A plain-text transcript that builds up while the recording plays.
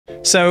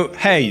So,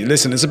 hey,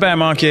 listen, it's a bear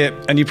market,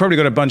 and you've probably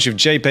got a bunch of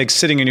JPEGs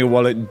sitting in your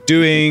wallet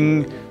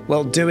doing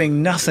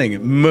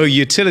nothing. No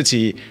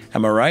utility,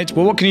 am I right?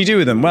 Well, what can you do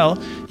with them?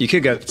 Well, you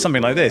could get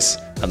something like this,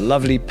 a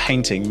lovely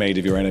painting made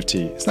of your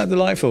NFT. Isn't that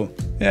delightful?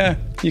 Yeah,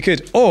 you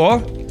could.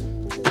 Or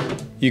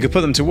you could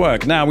put them to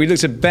work. Now, we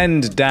looked at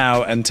Bend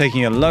DAO and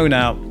taking a loan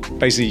out,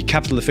 basically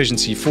capital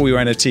efficiency for your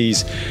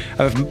NFTs,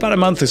 about a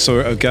month or so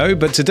ago.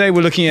 But today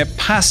we're looking at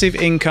passive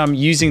income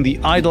using the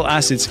idle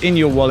assets in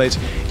your wallet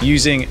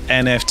using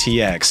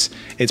NFTX.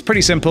 It's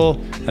pretty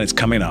simple and it's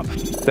coming up.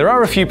 There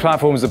are a few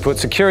platforms that put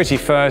security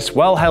first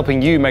while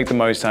helping you make the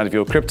most out of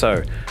your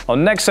crypto.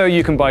 On Nexo,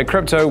 you can buy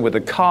crypto with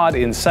a card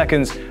in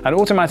seconds and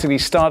automatically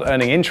start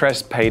earning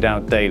interest paid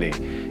out daily.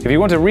 If you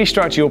want to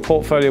restructure your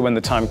portfolio when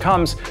the time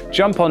comes,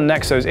 jump on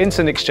Nexo's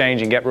instant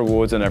exchange and get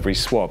rewards on every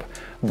swap.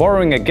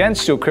 Borrowing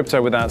against your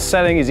crypto without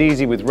selling is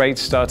easy with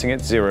rates starting at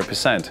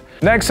 0%.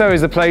 Nexo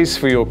is the place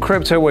for your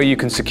crypto where you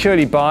can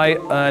securely buy,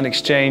 earn,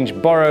 exchange,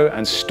 borrow,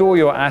 and store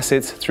your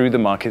assets through the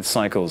market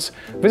cycles.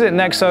 Visit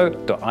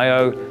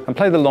nexo.io and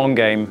play the long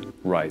game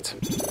right.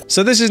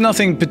 So this is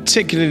nothing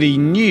particularly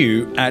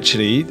new,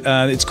 actually.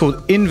 It's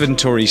called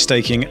inventory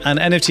staking, and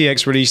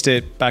NFTX released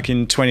it back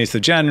in 20th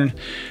of January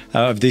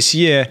of this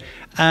year.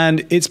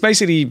 And it's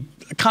basically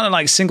kind of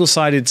like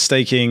single-sided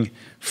staking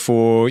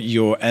for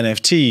your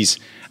NFTs.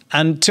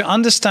 And to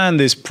understand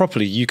this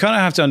properly, you kind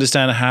of have to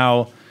understand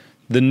how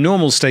the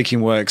normal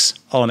staking works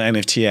on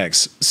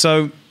NFTX.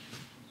 So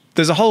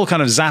there's a whole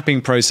kind of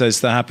zapping process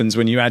that happens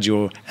when you add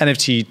your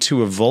NFT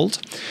to a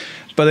vault,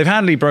 but they've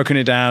handily broken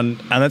it down,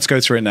 and let's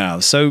go through it now.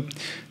 So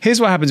here's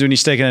what happens when you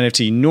stake an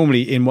NFT,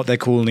 normally in what they're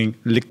calling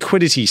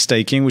liquidity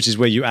staking, which is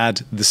where you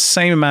add the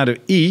same amount of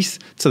ETH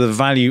to the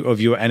value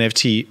of your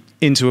NFT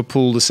into a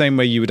pool, the same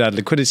way you would add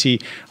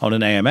liquidity on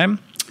an AMM.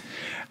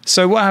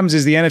 So what happens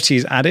is the NFT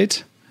is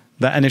added,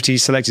 that NFT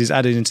selected is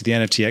added into the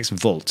NFTX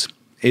vault.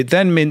 It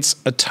then mints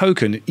a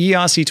token,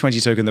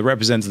 ERC20 token, that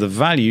represents the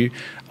value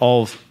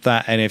of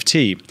that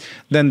NFT.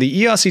 Then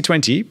the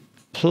ERC20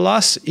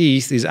 plus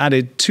ETH is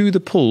added to the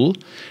pool,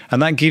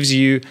 and that gives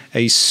you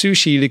a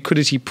Sushi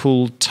liquidity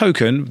pool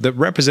token that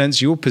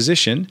represents your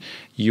position,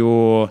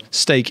 your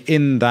stake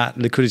in that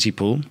liquidity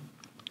pool.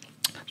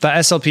 That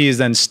SLP is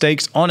then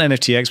staked on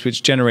NFTX,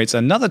 which generates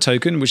another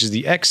token, which is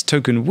the X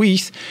token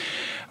WETH,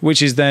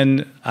 which is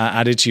then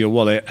added to your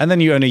wallet. And then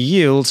you earn a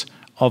yield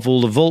of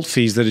all the vault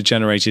fees that are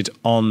generated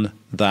on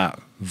that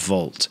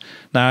vault.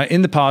 Now,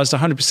 in the past,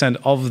 100%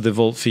 of the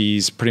vault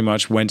fees pretty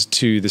much went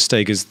to the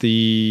stakers.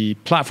 The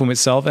platform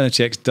itself,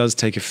 NFTX, does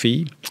take a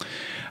fee.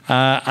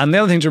 And the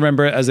other thing to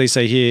remember, as they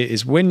say here,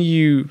 is when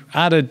you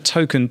add a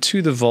token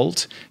to the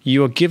vault,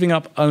 you are giving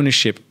up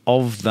ownership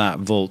of that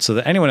vault so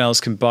that anyone else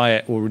can buy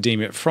it or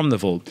redeem it from the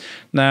vault.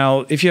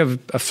 Now, if you have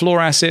a floor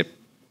asset,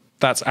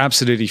 that's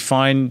absolutely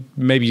fine.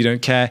 Maybe you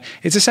don't care.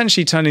 It's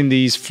essentially turning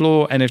these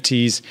floor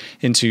NFTs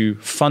into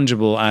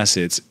fungible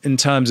assets in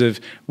terms of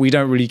we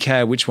don't really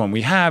care which one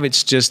we have.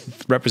 It's just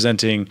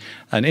representing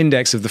an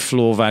index of the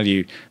floor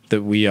value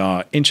that we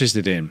are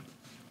interested in.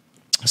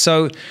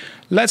 So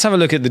let's have a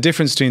look at the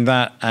difference between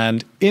that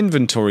and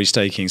inventory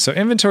staking. So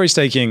inventory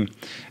staking,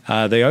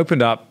 they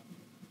opened up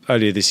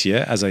earlier this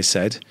year, as I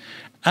said.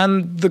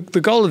 And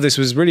the goal of this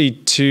was really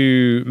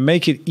to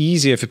make it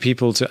easier for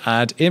people to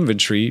add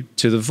inventory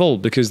to the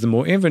vault, because the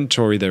more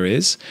inventory there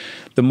is,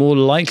 the more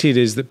likely it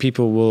is that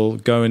people will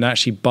go and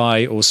actually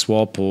buy or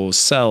swap or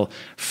sell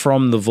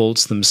from the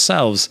vaults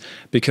themselves,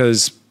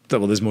 because,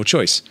 well, there's more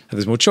choice. If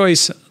there's more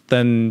choice,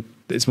 then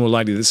it's more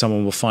likely that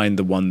someone will find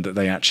the one that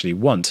they actually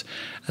want.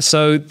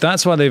 So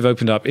that's why they've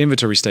opened up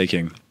inventory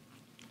staking.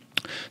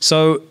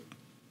 So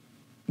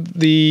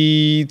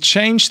the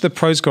change to the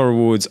protocol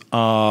rewards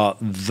are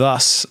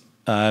thus,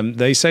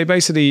 they say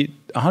basically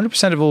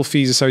 100% of all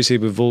fees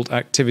associated with vault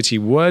activity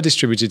were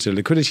distributed to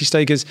liquidity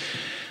stakers.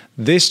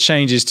 This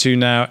changes to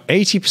now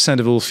 80%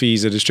 of all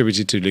fees are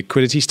distributed to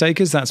liquidity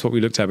stakers. That's what we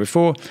looked at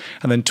before.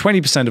 And then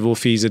 20% of all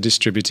fees are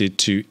distributed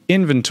to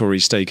inventory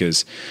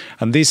stakers.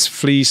 And this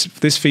fee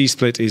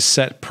split is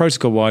set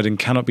protocol-wide and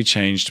cannot be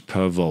changed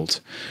per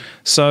vault.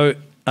 So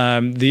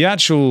the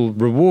actual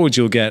reward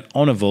you'll get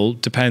on a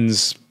vault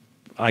depends,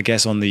 I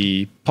guess, on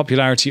the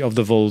popularity of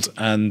the vault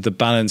and the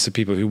balance of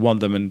people who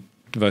want them and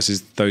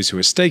versus those who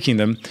are staking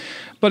them.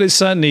 But it's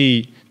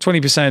certainly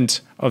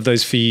 20% of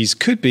those fees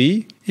could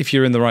be, if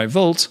you're in the right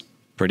vault,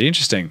 pretty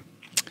interesting.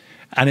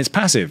 And it's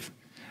passive.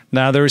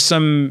 Now, there are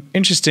some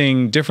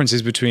interesting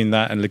differences between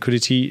that and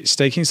liquidity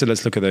staking, so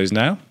let's look at those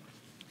now.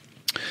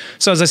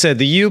 So as I said,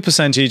 the yield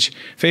percentage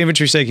for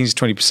inventory staking is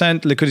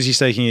 20%, liquidity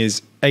staking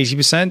is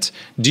 80%.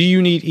 Do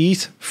you need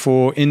ETH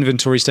for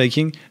inventory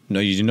staking?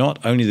 No, you do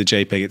not, only the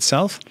JPEG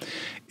itself.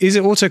 Is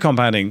it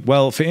auto-compounding?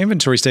 Well, for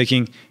inventory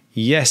staking,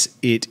 yes,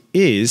 it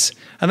is.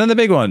 And then the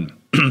big one,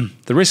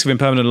 the risk of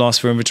impermanent loss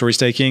for inventory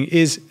staking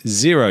is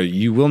 0.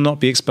 You will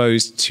not be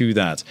exposed to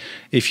that.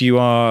 If you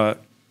are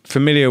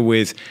familiar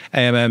with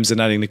AMMs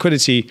and adding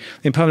liquidity,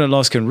 impermanent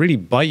loss can really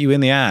bite you in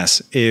the ass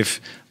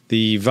if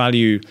the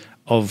value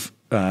of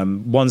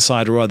one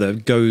side or other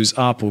goes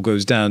up or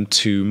goes down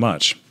too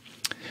much.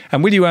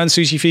 And will you earn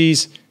sushi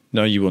fees?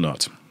 No, you will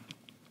not.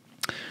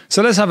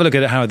 So let's have a look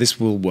at how this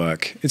will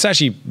work. It's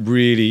actually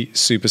really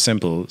super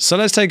simple. So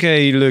let's take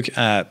a look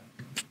at,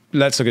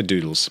 let's look at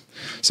doodles.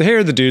 So here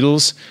are the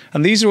doodles,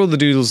 and these are all the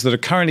doodles that are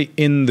currently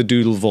in the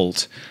Doodle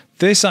Vault.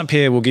 This up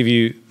here will give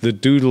you the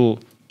doodle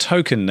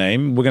token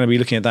name. We're going to be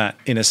looking at that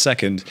in a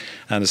second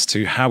and as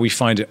to how we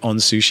find it on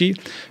Sushi.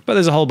 But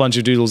there's a whole bunch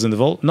of doodles in the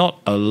vault. Not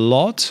a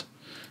lot.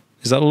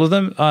 Is that all of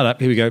them? Oh, no,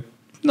 here we go.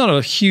 Not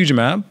a huge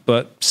amount,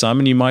 but some,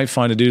 and you might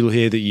find a doodle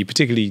here that you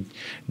particularly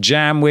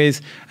jam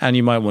with, and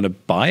you might want to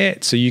buy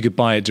it. So you could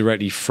buy it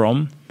directly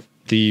from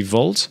the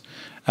vault.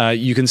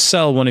 You can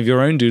sell one of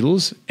your own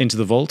doodles into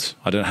the vault.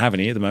 I don't have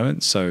any at the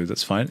moment, so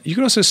that's fine. You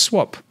can also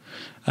swap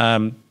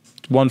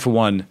one for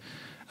one.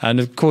 And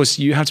of course,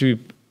 you have to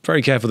be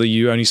very careful that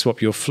you only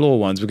swap your floor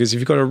ones, because if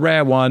you've got a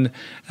rare one,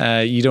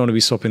 you don't want to be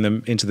swapping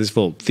them into this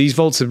vault. These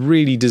vaults are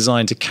really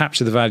designed to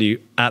capture the value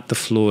at the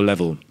floor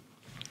level.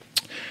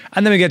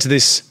 And then we get to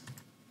this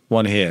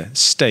one here,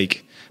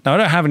 stake. Now, I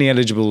don't have any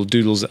eligible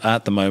doodles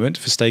at the moment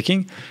for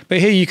staking, but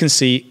here you can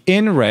see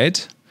in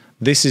red,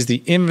 this is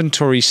the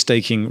inventory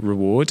staking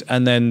reward.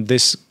 And then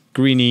this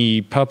greeny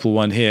purple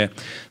one here,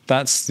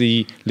 that's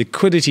the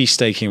liquidity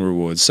staking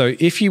reward. So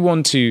if you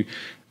want to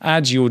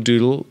add your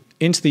doodle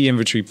into the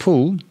inventory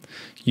pool,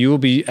 you will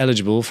be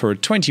eligible for a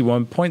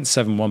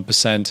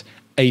 21.71%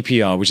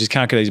 APR, which is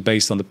calculated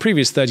based on the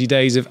previous 30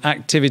 days of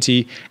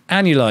activity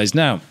annualized.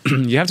 Now,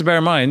 you have to bear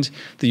in mind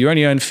that you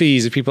only earn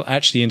fees if people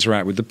actually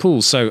interact with the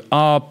pool. So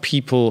are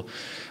people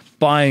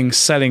buying,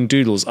 selling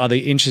doodles? Are they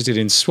interested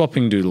in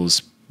swapping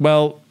doodles?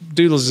 Well,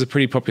 doodles is a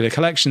pretty popular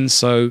collection,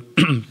 so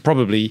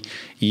probably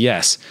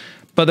yes.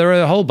 But there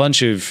are a whole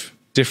bunch of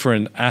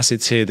different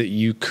assets here that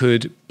you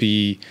could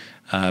be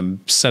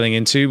selling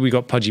into. We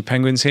got pudgy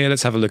penguins here.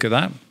 Let's have a look at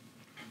that.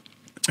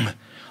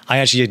 I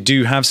actually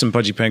do have some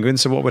pudgy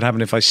penguins, so what would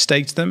happen if I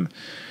staked them?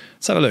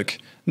 Let's have a look.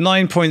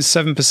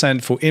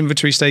 9.7% for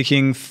inventory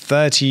staking,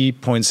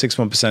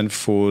 30.61%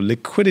 for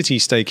liquidity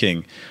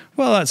staking.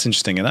 Well, that's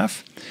interesting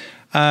enough.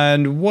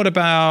 And what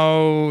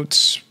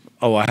about...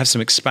 Oh, I have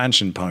some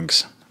expansion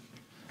punks.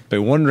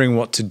 Been wondering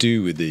what to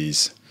do with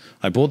these.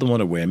 I bought them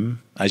on a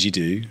whim, as you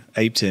do,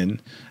 aped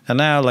in. And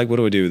now, like, what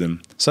do I do with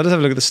them? So let's have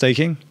a look at the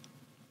staking.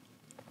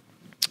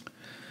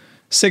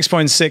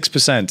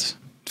 6.6%.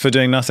 for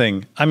doing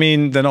nothing. I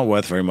mean, they're not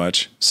worth very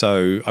much,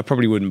 so I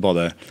probably wouldn't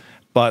bother,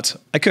 but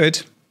I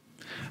could.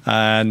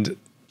 And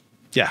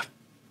yeah,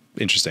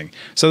 interesting.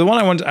 So the one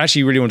I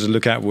actually really wanted to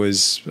look at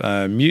was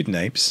mutant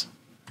apes.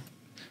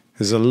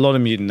 There's a lot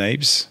of mutant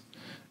apes,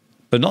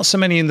 but not so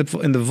many in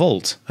the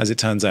vault, as it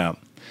turns out.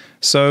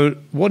 So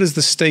what is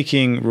the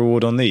staking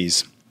reward on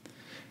these?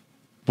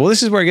 Well,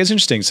 this is where it gets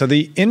interesting. So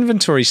the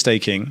inventory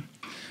staking,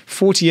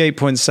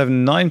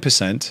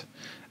 48.79%,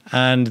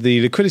 and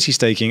the liquidity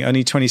staking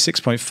only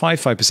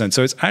 26.55%.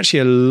 So it's actually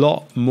a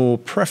lot more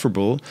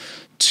preferable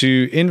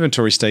to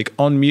inventory stake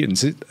on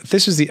mutants.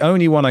 This was the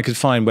only one I could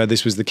find where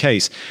this was the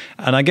case.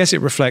 And I guess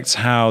it reflects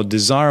how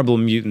desirable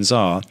mutants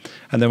are.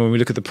 And then when we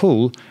look at the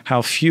pool,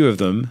 how few of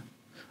them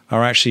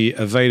are actually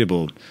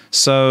available.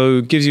 So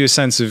it gives you a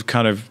sense of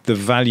kind of the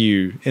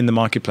value in the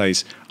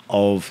marketplace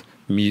of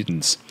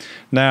mutants.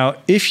 Now,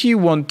 if you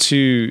want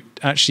to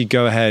actually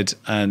go ahead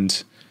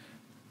and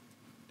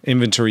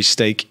inventory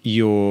stake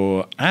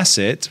your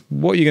asset,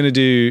 what you're going to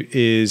do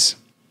is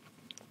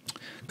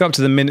go up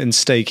to the mint and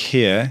stake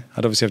here.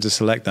 I'd obviously have to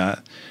select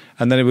that,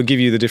 and then it will give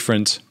you the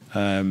different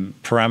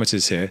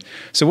parameters here.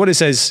 So what it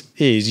says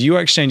is you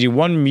are exchanging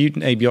one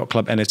Mutant Ape Yacht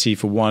Club NFT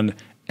for one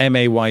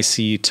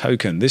MAYC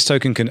token. This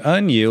token can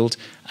earn yield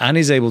and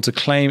is able to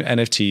claim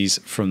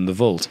NFTs from the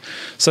vault.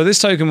 So this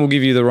token will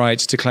give you the right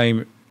to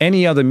claim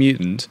any other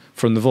mutant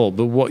from the vault,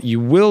 but what you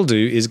will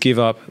do is give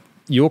up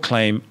your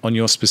claim on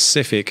your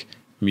specific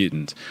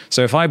mutant.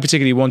 So if I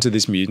particularly wanted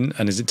this mutant,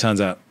 and as it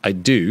turns out I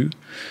do,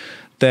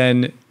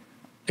 then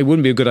it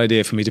wouldn't be a good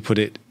idea for me to put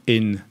it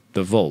in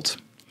the vault.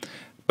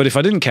 But if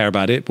I didn't care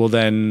about it, well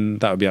then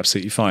that would be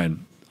absolutely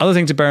fine. Other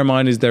thing to bear in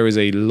mind is there is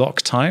a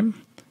lock time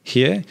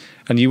here,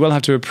 and you will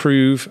have to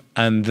approve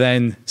and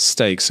then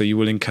stake. So you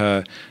will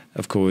incur,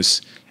 of course,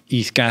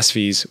 ETH gas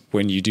fees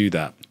when you do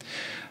that.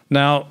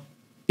 Now,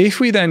 if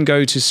we then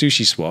go to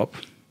SushiSwap,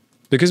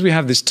 because we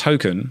have this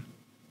token,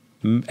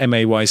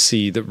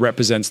 MAYC, that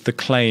represents the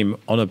claim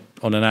on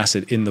an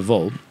asset in the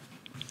vault,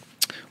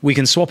 we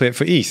can swap it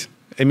for ETH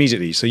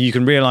immediately. So you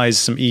can realize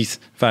some ETH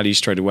value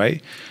straight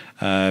away.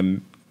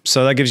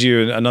 So that gives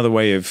you another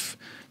way of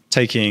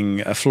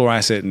taking a floor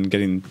asset and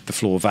getting the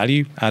floor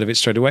value out of it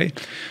straight away.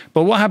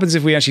 But what happens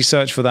if we actually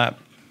search for that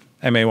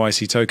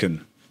MAYC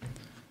token?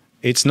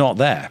 It's not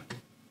there.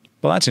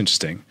 Well, that's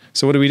interesting.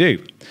 So what do we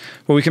do?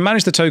 Well, we can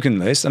manage the token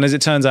list. And as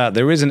it turns out,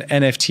 there is an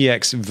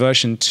NFTX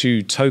version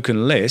 2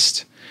 token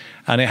list,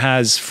 and it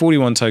has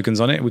 41 tokens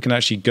on it. We can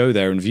actually go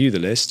there and view the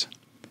list.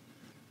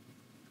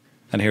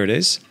 And here it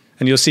is.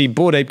 And you'll see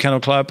Bored Ape Kennel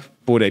Club,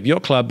 Bored Ape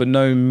Yacht Club, but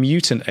no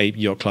Mutant Ape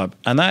Yacht Club.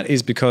 And that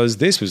is because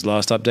this was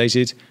last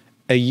updated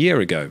a year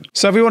ago.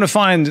 So if we want to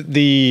find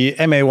the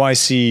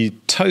MAYC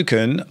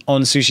token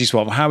on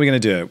SushiSwap, how are we going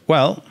to do it?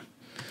 Well,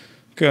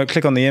 go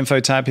click on the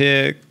info tab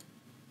here,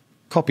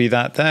 copy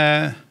that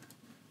there,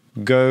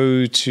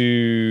 go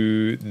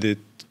to the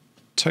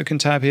token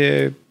tab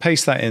here,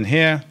 paste that in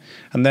here,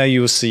 and there you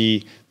will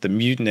see the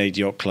Mutant Aid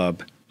Yacht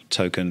Club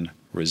token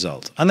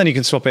result. And then you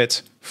can swap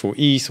it for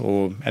ETH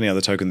or any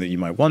other token that you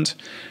might want,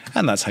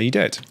 and that's how you do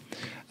it.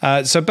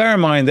 So bear in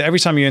mind that every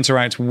time you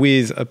interact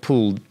with a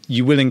pool,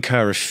 you will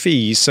incur a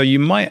fee, so you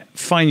might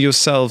find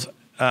yourself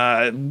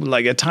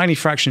like a tiny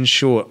fraction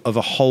short of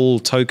a whole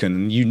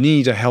token. You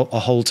need a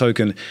whole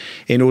token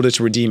in order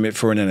to redeem it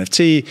for an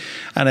NFT.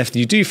 And if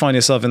you do find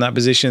yourself in that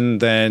position,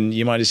 then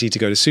you might just need to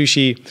go to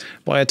Sushi,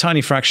 buy a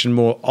tiny fraction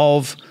more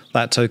of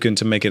that token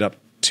to make it up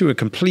to a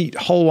complete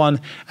whole one,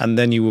 and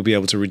then you will be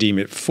able to redeem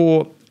it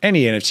for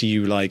any NFT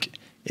you like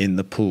in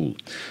the pool.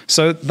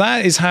 So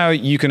that is how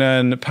you can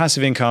earn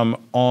passive income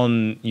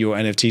on your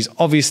NFTs.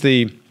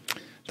 Obviously,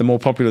 the more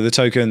popular the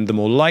token, the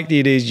more likely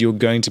it is you're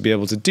going to be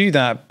able to do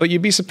that, but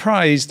you'd be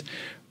surprised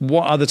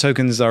what other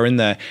tokens are in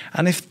there.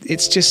 And if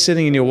it's just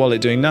sitting in your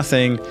wallet doing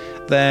nothing,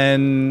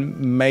 then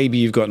maybe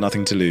you've got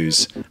nothing to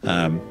lose.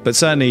 But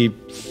certainly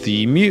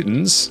the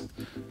mutants,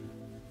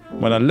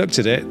 when I looked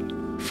at it,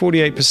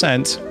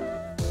 48%,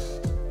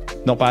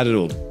 not bad at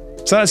all.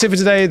 So that's it for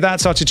today.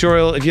 That's our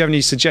tutorial. If you have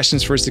any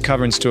suggestions for us to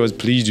cover in tutorials,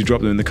 please do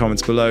drop them in the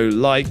comments below.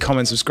 Like,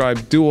 comment,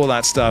 subscribe, do all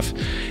that stuff.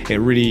 It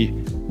really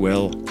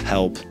will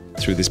help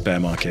through this bear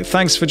market.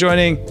 Thanks for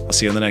joining. I'll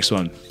see you on the next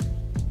one.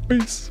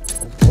 Peace.